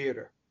in the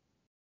theater.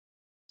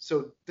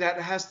 So that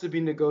has to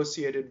be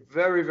negotiated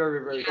very,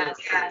 very, very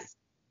carefully. Yes.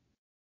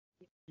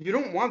 You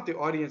don't want the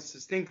audience to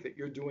think that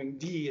you're doing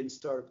D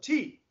instead of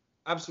T.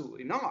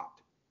 Absolutely not.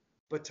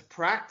 But to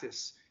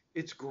practice,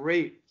 it's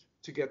great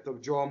to get the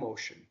jaw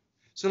motion.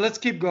 So let's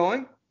keep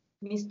going.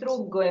 Mi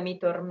struggo e mi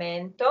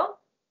tormento.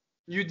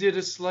 You did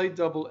a slight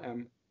double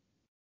M.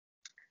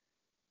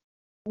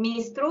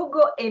 Mi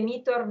struggo e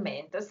mi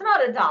tormento. It's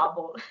not a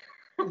double.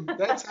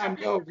 That's how I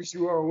know because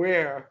you are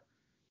aware.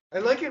 I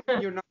like it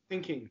when you're not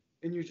thinking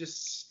and you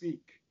just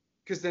speak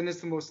because then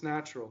it's the most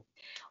natural.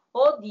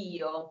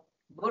 Oddio,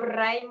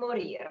 vorrei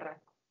morire.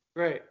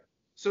 Right.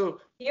 So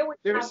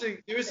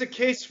there's a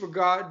case for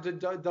God, the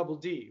double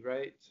D,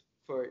 right?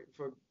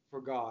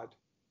 For God.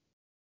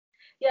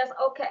 Yes,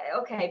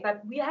 okay,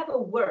 but we have a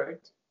word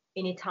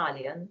in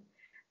Italian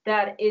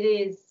that it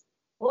is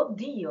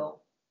oddio,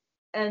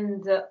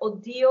 and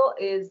oddio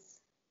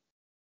is,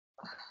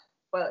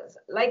 well, it's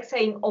like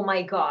saying oh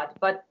my God,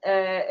 but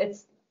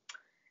it's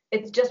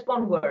just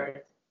one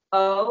word,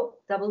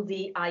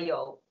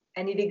 O-double-D-I-O,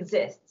 and it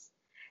exists.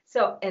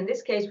 So in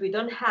this case, we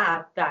don't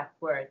have that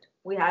word.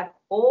 We have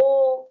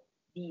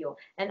oddio,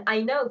 and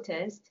I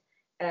noticed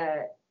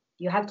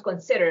you have to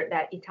consider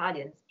that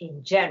Italians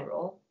in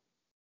general,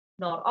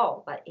 not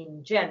all, but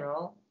in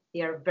general,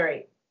 they are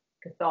very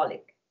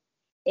Catholic.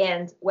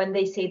 And when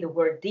they say the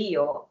word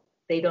Dio,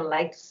 they don't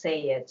like to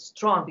say it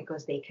strong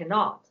because they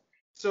cannot.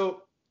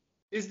 So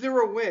is there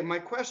a way, my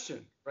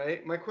question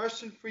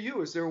for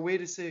you, is there a way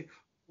to say,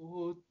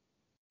 oh,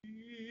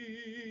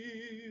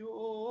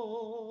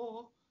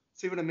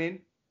 See what I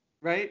mean?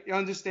 Right? You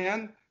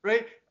understand?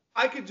 Right?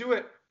 I could do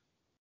it.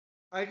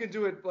 I could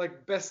do it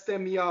like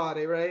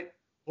bestemmiare, right?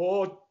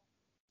 Oh,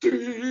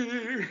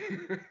 right?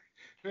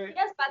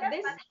 Yes, but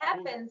this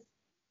happens.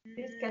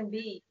 This can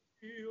be.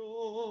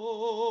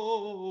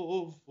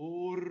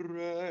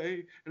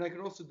 And I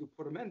can also do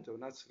portamento,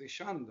 not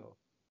strisciando,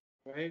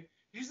 right?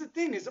 Here's the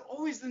thing, it's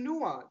always the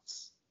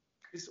nuance.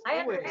 I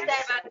understand,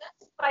 but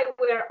that's why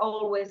we're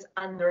always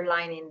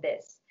underlining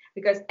this.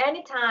 Because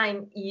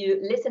anytime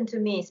you listen to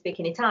me speak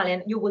in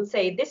Italian, you would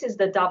say, this is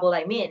the double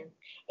I mean.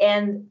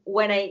 And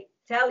when I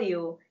tell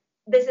you,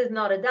 this is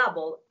not a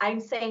double, I'm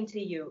saying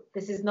to you,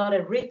 this is not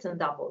a written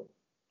double.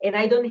 And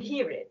I don't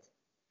hear it.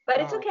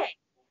 But it's okay.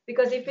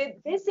 Because if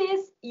this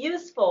is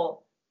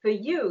useful for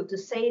you to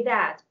say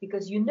that,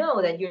 because you know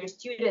that your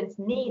students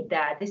need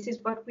that, this is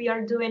what we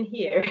are doing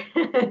here,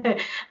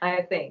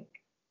 I think.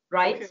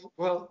 Right? Okay,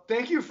 well,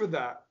 thank you for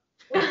that.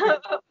 I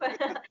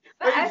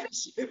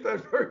appreciate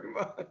that very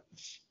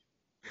much.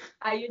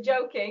 Are you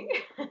joking?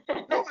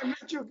 No, I'm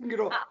not joking at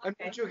all. I'm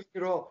not joking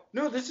at all.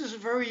 No, this is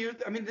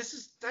I mean,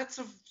 that's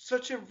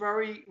such a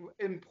very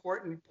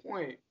important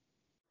point,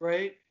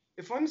 right?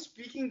 If I'm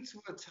speaking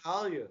to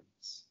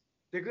Italians,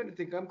 they're going to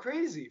think I'm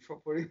crazy for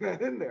putting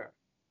that in there.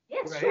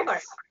 Yes, right? sure.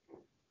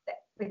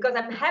 Because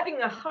I'm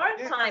having a hard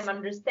time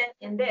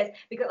understanding this,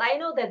 because I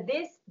know that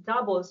these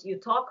doubles you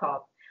talk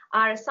of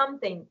are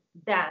something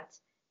that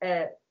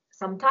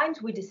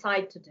sometimes we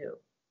decide to do.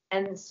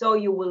 And so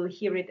you will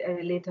hear it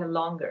a little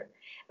longer.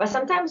 But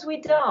sometimes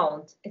we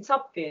don't. It's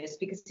obvious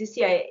because you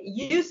see,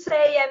 you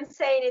say I'm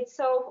saying it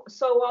so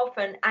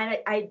often, and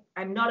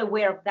I'm not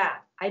aware of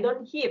that. I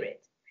don't hear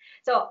it.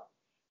 So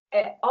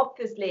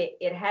obviously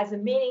it has a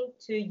meaning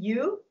to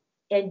you,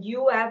 and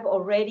you have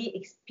already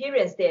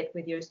experienced it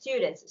with your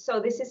students. So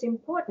this is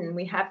important.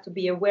 We have to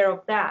be aware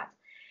of that.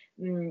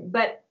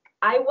 But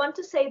I want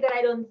to say that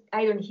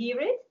I don't hear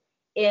it.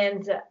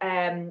 And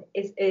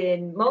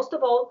most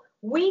of all,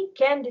 we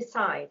can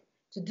decide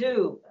to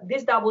do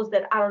these doubles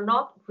that are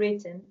not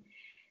written.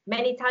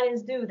 Many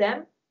Italians do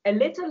them a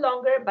little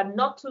longer, but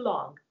not too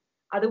long.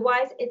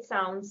 Otherwise, it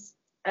sounds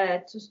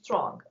too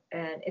strong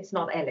and it's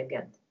not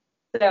elegant.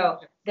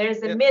 So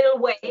there's a middle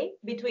way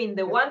between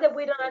the one that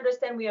we don't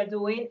understand we are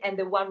doing and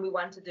the one we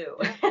want to do.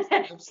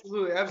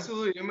 Absolutely,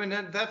 absolutely. I mean,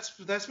 that's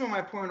been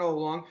my point all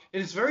along.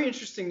 And it's very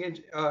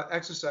interesting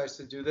exercise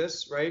to do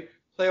this, right?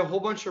 Play a whole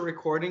bunch of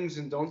recordings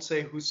and don't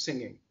say who's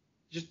singing.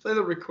 Just play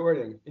the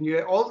recording, and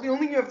the only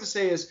thing you have to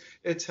say is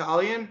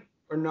Italian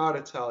or not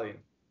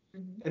Italian.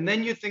 Mm-hmm. And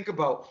then you think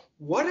about,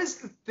 what is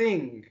the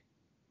thing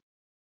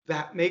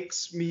that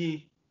makes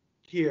me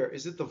hear?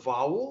 Is it the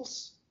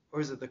vowels or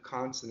is it the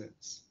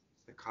consonants?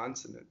 The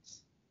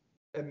consonants.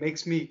 It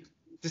makes me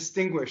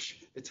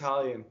distinguish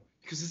Italian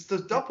because it's the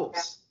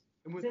doubles.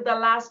 To the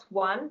last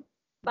one,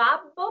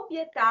 babbo,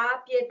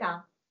 pietà,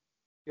 pietà.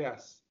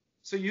 Yes.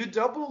 So you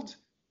doubled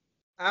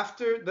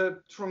after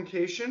the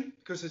truncation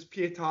because it's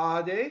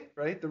pietade,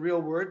 right? The real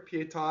word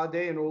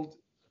pietade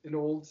in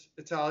old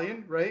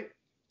Italian, right?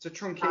 It's a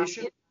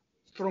truncation,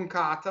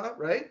 truncata,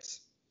 right?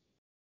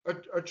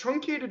 A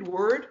truncated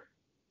word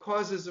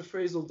causes a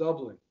phrasal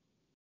doubling.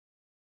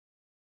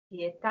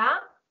 Pietà,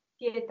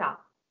 pietà.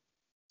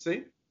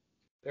 See?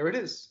 There it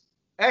is.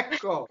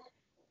 Ecco.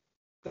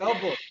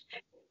 Double.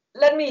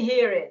 Let me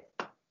hear it.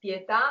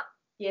 Pietà,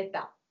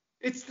 pietà.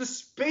 It's the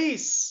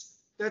space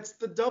that's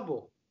the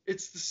double.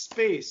 It's the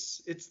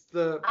space. It's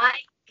the... I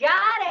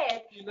got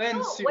it.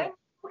 Silenzio. When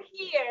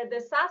you hear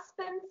the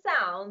suspense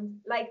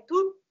sound, like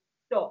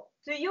tutto,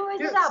 to you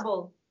is a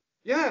double.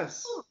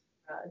 Yes.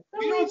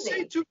 You don't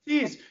say two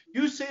T's.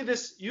 You say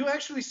this. You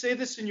actually say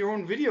this in your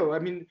own video. I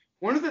mean,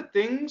 one of the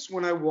things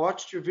when I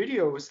watched your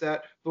video was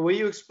that the way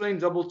you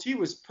explained double T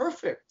was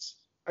perfect.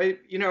 I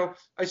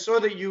saw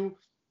that you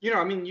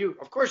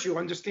of course you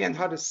understand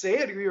how to say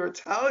it. You're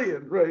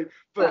Italian, right?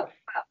 But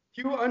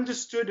you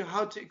understood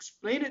how to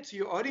explain it to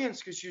your audience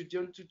because you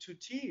don't do two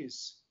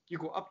T's. You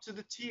go up to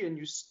the T and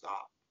you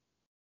stop.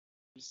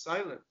 You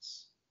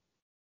silence.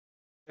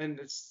 And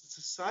it's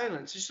a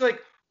silence. It's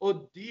like,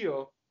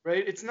 oddio,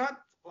 right? It's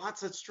not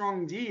lots of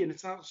strong D and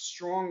it's not a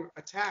strong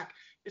attack.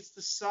 It's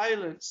the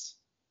silence.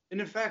 And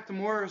in fact, the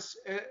more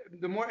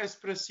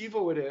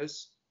espressivo it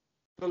is,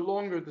 the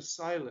longer the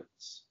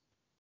silence.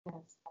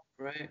 Yes.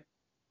 Right?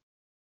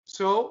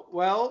 So,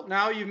 well,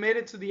 now you've made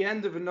it to the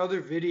end of another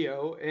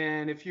video.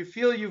 And if you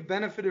feel you've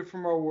benefited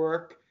from our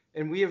work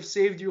and we have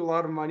saved you a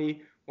lot of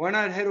money, why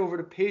not head over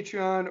to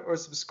Patreon or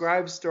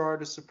Subscribestar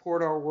to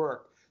support our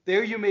work?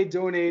 There you may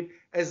donate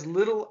as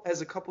little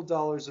as a couple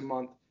dollars a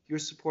month. Your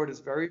support is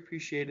very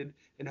appreciated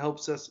and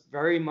helps us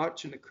very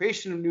much in the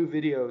creation of new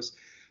videos.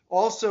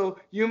 Also,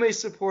 you may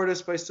support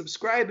us by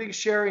subscribing,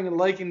 sharing, and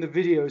liking the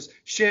videos.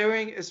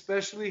 Sharing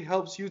especially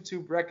helps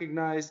YouTube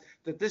recognize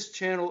that this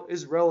channel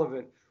is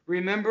relevant.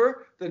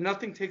 Remember that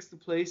nothing takes the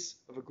place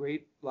of a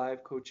great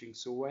live coaching,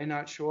 so why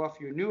not show off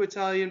your new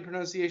Italian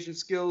pronunciation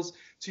skills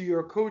to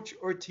your coach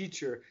or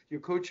teacher?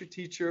 Your coach or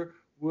teacher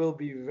will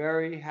be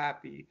very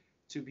happy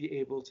to be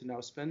able to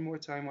now spend more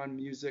time on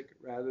music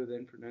rather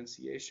than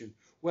pronunciation.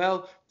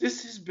 Well,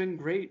 this has been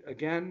great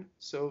again.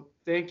 So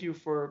thank you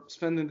for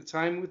spending the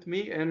time with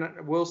me, and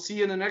we'll see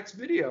you in the next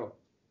video.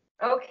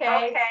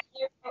 Okay.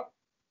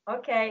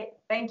 Okay.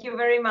 Thank you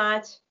very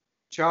much.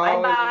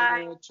 Ciao, bye.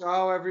 Elena.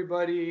 Ciao,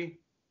 everybody.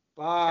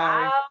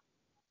 Bye.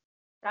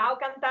 Ciao. Ciao,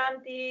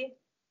 cantanti.